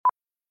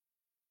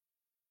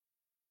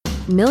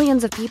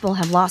Millions of people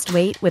have lost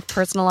weight with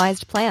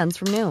personalized plans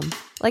from Noom.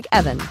 Like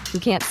Evan, who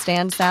can't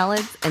stand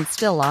salads and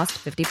still lost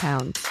 50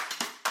 pounds.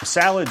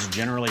 Salads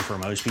generally for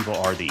most people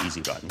are the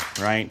easy button,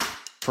 right?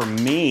 For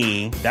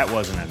me, that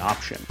wasn't an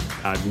option.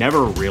 I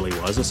never really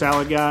was a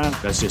salad guy.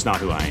 That's just not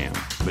who I am.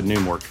 But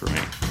Noom worked for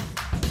me.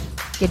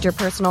 Get your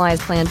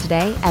personalized plan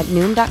today at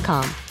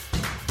Noom.com.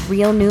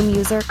 Real Noom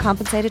user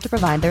compensated to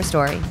provide their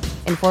story.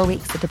 In 4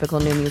 weeks, the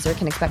typical Noom user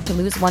can expect to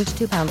lose 1 to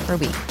 2 pounds per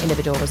week.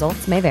 Individual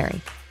results may vary.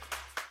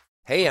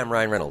 Hey, I'm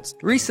Ryan Reynolds.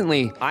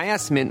 Recently, I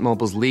asked Mint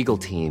Mobile's legal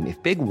team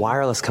if big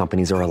wireless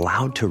companies are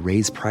allowed to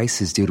raise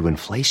prices due to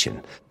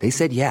inflation. They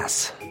said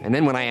yes. And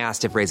then when I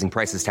asked if raising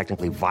prices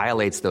technically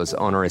violates those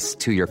onerous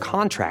 2-year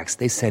contracts,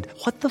 they said,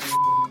 "What the f***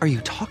 are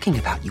you talking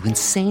about, you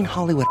insane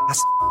Hollywood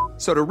ass?"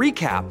 So to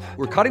recap,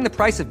 we're cutting the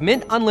price of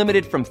Mint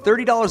Unlimited from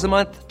 $30 a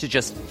month to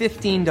just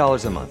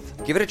 $15 a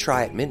month. Give it a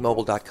try at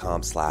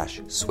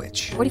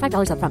mintmobile.com/switch.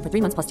 $45 up front for 3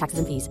 months plus taxes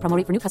and fees. Promo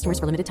rate for new customers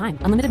for limited time.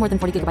 Unlimited more than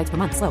 40 gigabytes per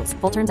month. Slows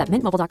full terms at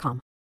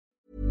mintmobile.com.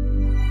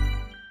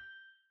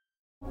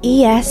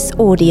 ES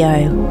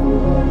Audio.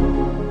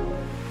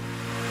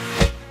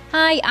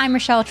 Hi, I'm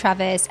Rochelle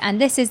Travers,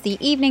 and this is the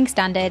Evening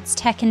Standard's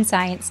Tech and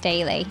Science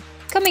Daily.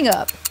 Coming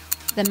up,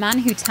 the man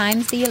who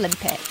times the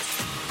Olympics.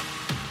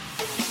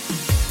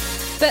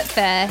 But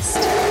first,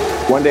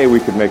 one day we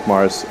could make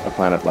Mars a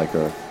planet like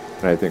Earth,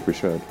 and I think we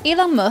should.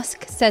 Elon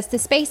Musk says the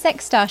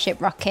SpaceX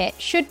Starship rocket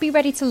should be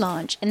ready to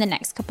launch in the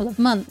next couple of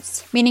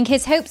months, meaning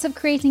his hopes of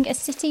creating a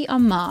city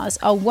on Mars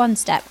are one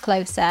step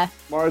closer.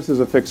 Mars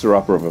is a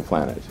fixer-upper of a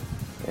planet,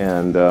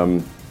 and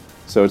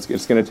so it's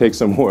going to take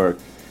some work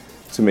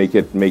to make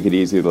it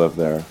easy to live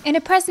there. In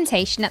a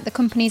presentation at the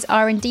company's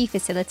R&D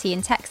facility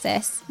in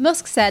Texas,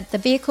 Musk said the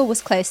vehicle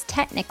was close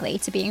technically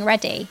to being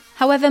ready.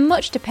 However,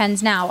 much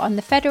depends now on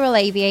the Federal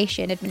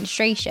Aviation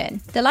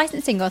Administration. The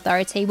licensing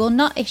authority will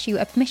not issue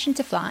a permission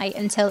to fly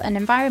until an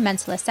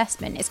environmental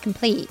assessment is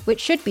complete, which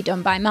should be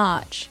done by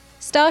March.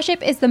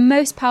 Starship is the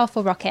most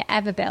powerful rocket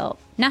ever built.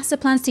 NASA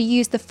plans to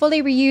use the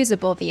fully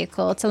reusable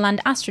vehicle to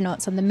land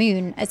astronauts on the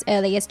moon as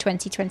early as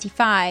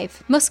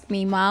 2025. Musk,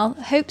 meanwhile,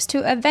 hopes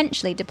to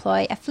eventually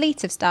deploy a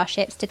fleet of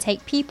Starships to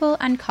take people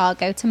and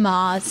cargo to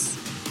Mars.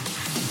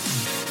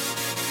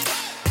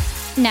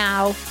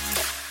 Now,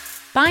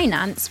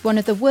 Binance, one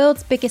of the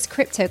world's biggest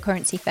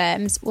cryptocurrency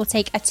firms, will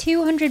take a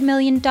 $200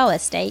 million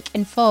stake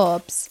in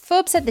Forbes.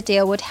 Forbes said the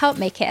deal would help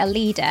make it a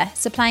leader,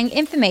 supplying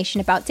information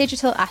about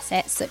digital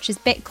assets such as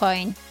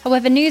Bitcoin.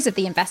 However, news of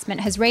the investment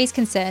has raised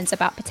concerns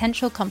about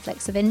potential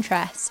conflicts of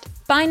interest.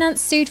 Binance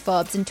sued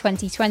Forbes in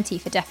 2020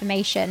 for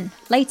defamation,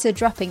 later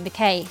dropping the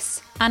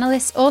case.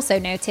 Analysts also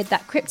noted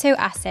that crypto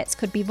assets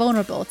could be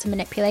vulnerable to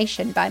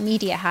manipulation by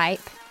media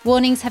hype.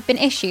 Warnings have been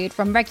issued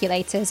from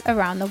regulators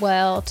around the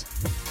world.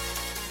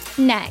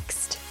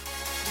 Next.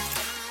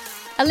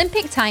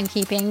 Olympic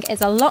timekeeping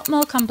is a lot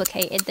more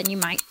complicated than you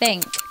might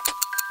think.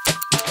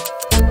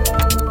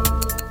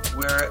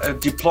 We're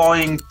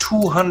deploying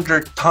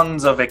 200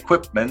 tons of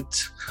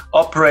equipment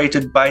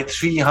operated by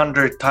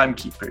 300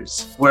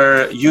 timekeepers.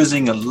 We're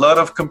using a lot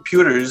of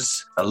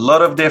computers, a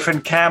lot of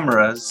different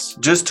cameras,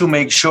 just to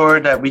make sure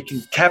that we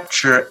can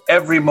capture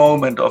every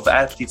moment of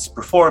athletes'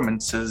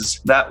 performances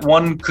that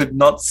one could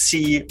not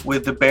see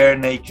with the bare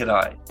naked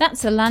eye.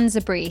 That's Alain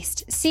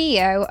Zabrist,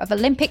 CEO of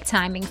Olympic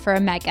Timing for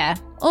Omega,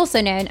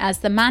 also known as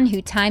the man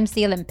who times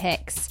the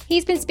Olympics.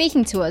 He's been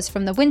speaking to us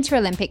from the Winter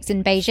Olympics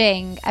in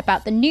Beijing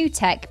about the new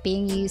tech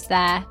being used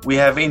there. We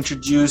have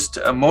introduced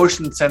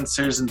motion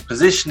sensors and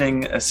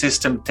positioning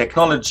system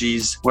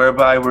technologies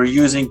whereby we're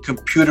using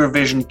computer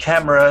vision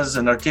cameras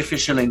and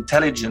artificial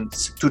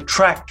intelligence to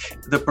track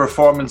the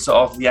performance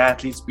of the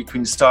athletes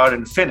between start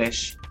and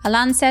finish.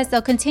 Alain says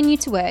they'll continue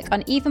to work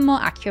on even more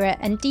accurate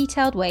and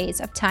detailed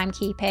ways of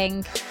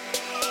timekeeping.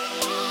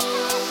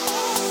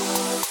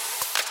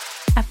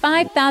 A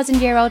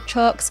 5,000-year-old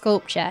chalk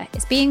sculpture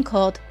is being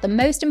called the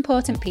most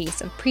important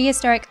piece of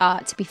prehistoric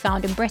art to be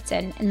found in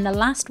Britain in the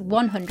last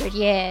 100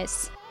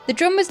 years. The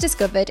drum was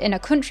discovered in a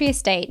country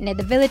estate near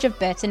the village of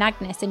Burton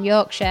Agnes in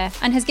Yorkshire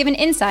and has given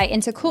insight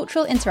into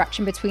cultural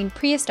interaction between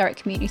prehistoric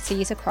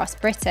communities across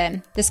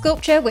Britain. The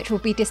sculpture, which will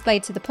be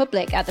displayed to the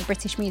public at the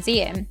British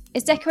Museum,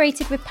 is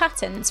decorated with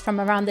patterns from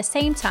around the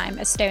same time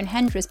as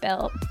Stonehenge was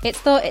built. It's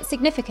thought its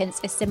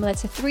significance is similar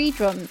to 3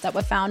 drums that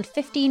were found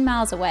 15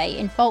 miles away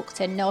in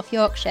Folkton, North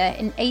Yorkshire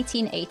in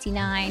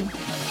 1889.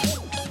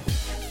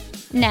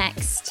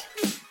 Next.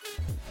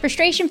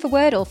 Frustration for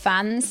Wordle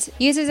fans.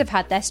 Users have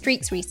had their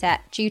streaks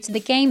reset due to the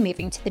game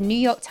moving to the New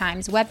York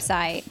Times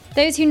website.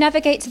 Those who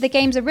navigate to the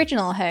game's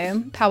original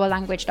home,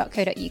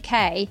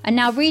 powerlanguage.co.uk, are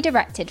now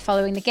redirected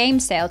following the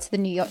game's sale to the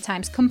New York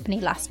Times company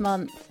last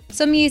month.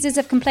 Some users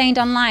have complained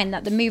online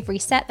that the move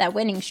reset their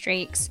winning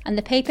streaks, and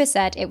the paper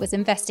said it was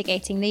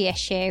investigating the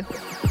issue.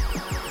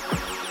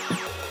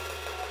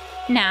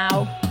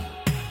 Now,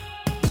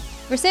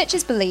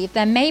 Researchers believe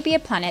there may be a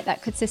planet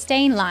that could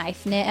sustain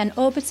life near an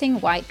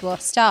orbiting white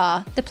dwarf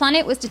star. The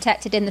planet was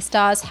detected in the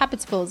star's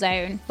habitable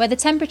zone, where the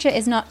temperature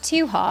is not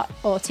too hot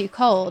or too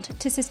cold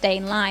to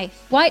sustain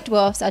life. White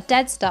dwarfs are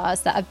dead stars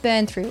that have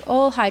burned through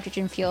all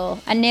hydrogen fuel,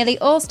 and nearly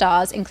all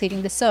stars,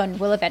 including the Sun,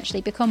 will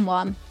eventually become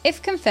one.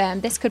 If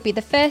confirmed, this could be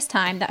the first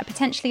time that a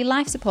potentially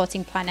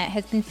life-supporting planet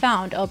has been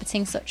found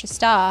orbiting such a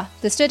star.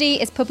 The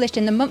study is published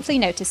in the monthly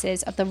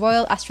notices of the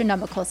Royal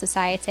Astronomical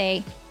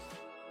Society.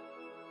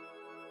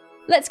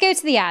 Let's go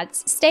to the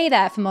ads. Stay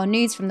there for more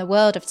news from the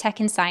world of tech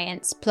and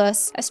science.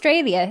 Plus,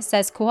 Australia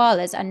says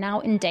koalas are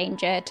now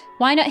endangered.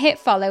 Why not hit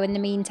follow in the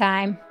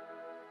meantime?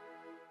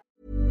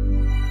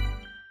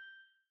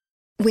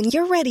 When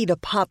you're ready to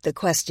pop the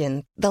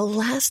question, the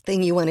last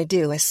thing you want to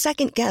do is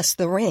second-guess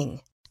the ring.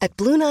 At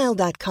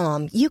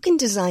BlueNile.com, you can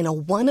design a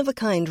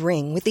one-of-a-kind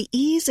ring with the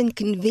ease and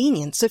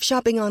convenience of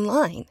shopping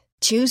online.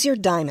 Choose your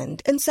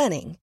diamond and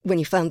setting. When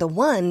you find the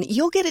one,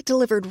 you'll get it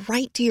delivered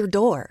right to your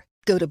door.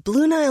 Go to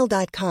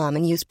BlueNile.com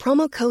and use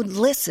promo code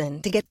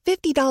LISTEN to get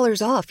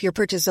 $50 off your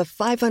purchase of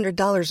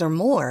 $500 or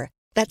more.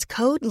 That's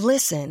code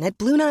LISTEN at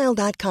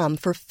BlueNile.com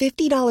for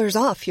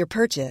 $50 off your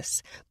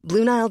purchase.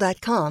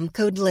 BlueNile.com,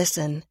 code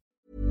LISTEN.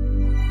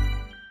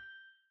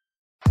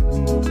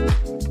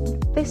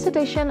 This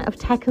edition of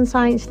Tech and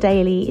Science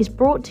Daily is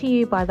brought to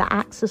you by the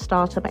AXA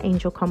Startup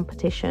Angel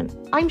Competition.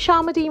 I'm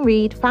Sharmadean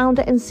Reid,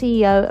 founder and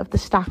CEO of the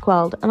Stack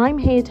World, and I'm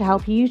here to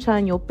help you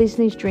turn your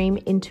business dream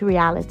into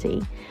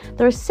reality.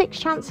 There are 6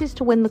 chances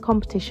to win the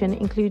competition,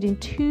 including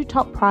 2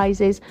 top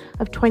prizes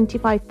of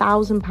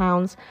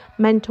 £25,000,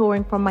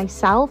 mentoring from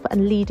myself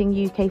and leading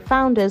UK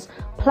founders,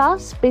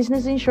 plus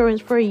business insurance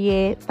for a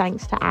year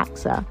thanks to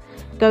AXA.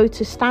 Go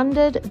to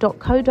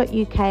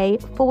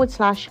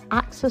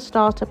standard.co.uk/AXA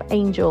Startup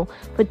Angel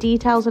for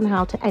details on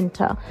how to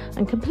enter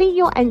and complete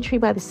your entry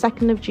by the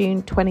 2nd of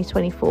June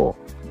 2024.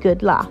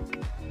 Good luck.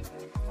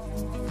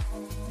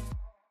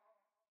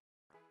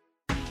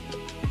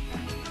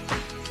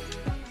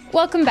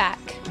 Welcome back.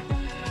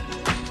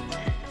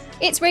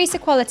 It's Race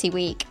Equality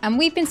Week, and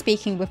we've been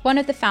speaking with one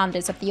of the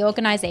founders of the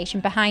organisation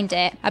behind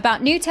it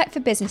about new tech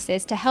for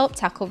businesses to help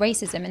tackle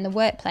racism in the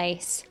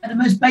workplace. At the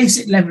most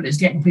basic level is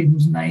getting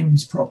people's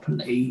names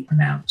properly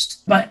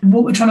pronounced. But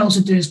what we're trying to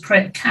also do is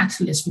create a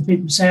catalyst for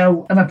people to say,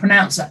 oh, have I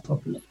pronounced that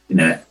properly? You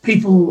know,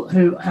 people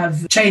who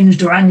have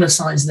changed or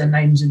anglicised their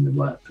names in the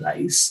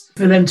workplace,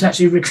 for them to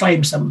actually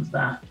reclaim some of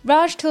that.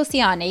 Raj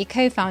Tulsiani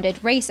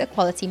co-founded Race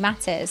Equality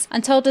Matters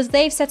and told us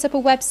they've set up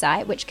a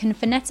website which can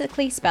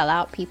phonetically spell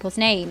out people's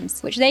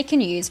names, which they can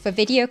use for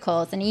video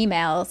calls and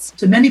emails.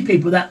 To many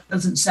people, that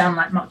doesn't sound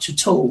like much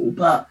at all,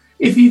 but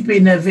if you've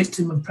been a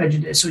victim of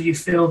prejudice or you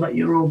feel that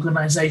your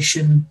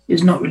organisation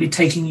is not really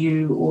taking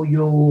you or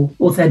your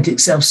authentic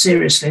self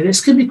seriously,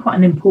 this could be quite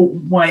an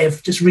important way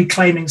of just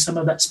reclaiming some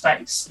of that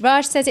space.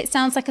 Raj says it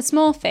sounds like a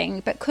small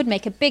thing, but could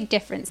make a big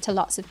difference to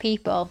lots of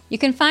people. You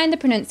can find the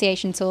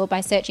pronunciation tool by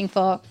searching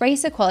for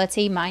Race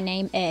Equality My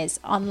Name Is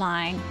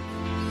online.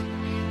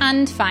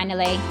 And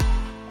finally,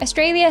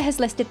 Australia has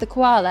listed the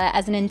koala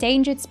as an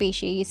endangered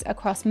species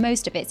across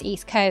most of its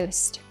east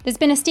coast. There's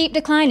been a steep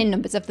decline in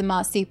numbers of the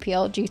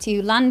marsupial due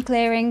to land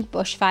clearing,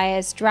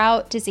 bushfires,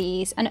 drought,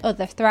 disease, and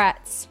other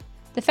threats.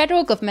 The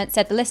federal government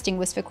said the listing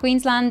was for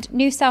Queensland,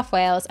 New South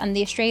Wales, and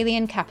the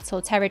Australian Capital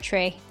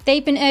Territory.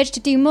 They've been urged to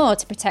do more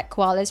to protect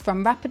koalas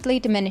from rapidly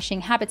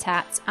diminishing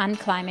habitats and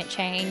climate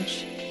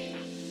change.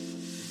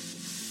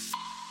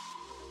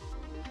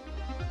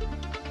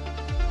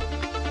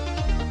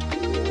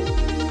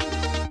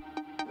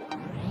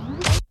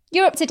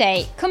 You're up to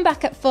date. Come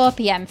back at 4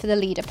 p.m. for the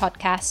Leader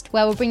podcast,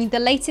 where we'll bring you the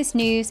latest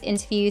news,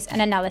 interviews,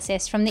 and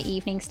analysis from the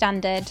Evening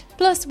Standard.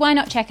 Plus, why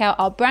not check out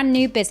our brand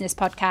new business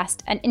podcast,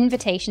 An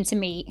Invitation to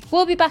Meet?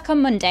 We'll be back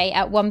on Monday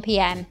at 1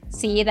 p.m.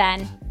 See you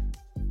then.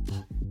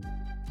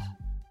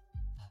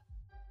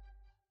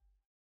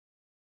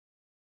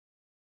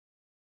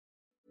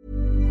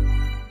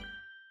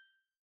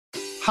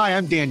 Hi,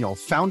 I'm Daniel,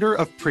 founder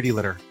of Pretty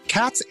Litter.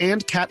 Cats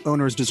and cat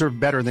owners deserve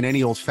better than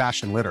any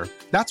old-fashioned litter.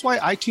 That's why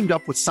I teamed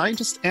up with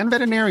scientists and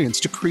veterinarians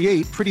to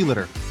create Pretty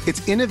Litter.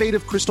 Its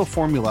innovative crystal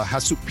formula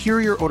has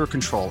superior odor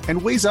control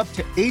and weighs up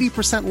to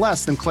 80%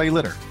 less than clay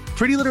litter.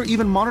 Pretty Litter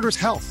even monitors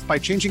health by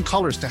changing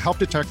colors to help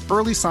detect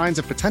early signs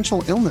of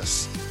potential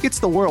illness. It's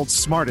the world's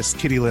smartest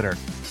kitty litter.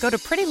 Go to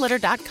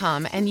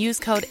prettylitter.com and use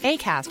code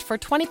ACAST for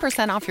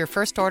 20% off your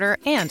first order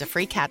and a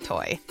free cat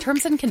toy.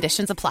 Terms and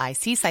conditions apply.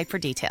 See site for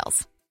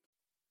details.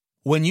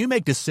 When you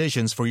make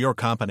decisions for your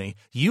company,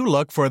 you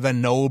look for the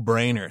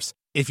no-brainers.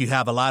 If you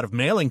have a lot of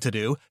mailing to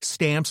do,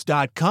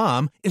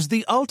 Stamps.com is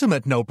the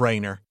ultimate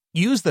no-brainer.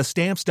 Use the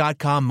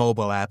Stamps.com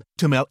mobile app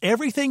to mail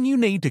everything you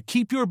need to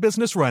keep your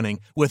business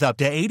running with up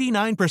to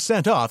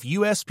 89% off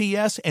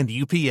USPS and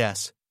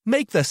UPS.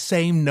 Make the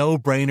same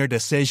no-brainer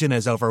decision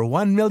as over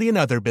 1 million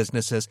other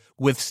businesses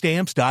with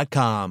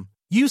Stamps.com.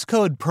 Use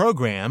code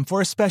PROGRAM for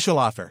a special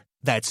offer.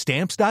 That's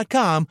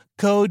Stamps.com,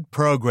 code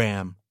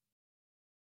PROGRAM.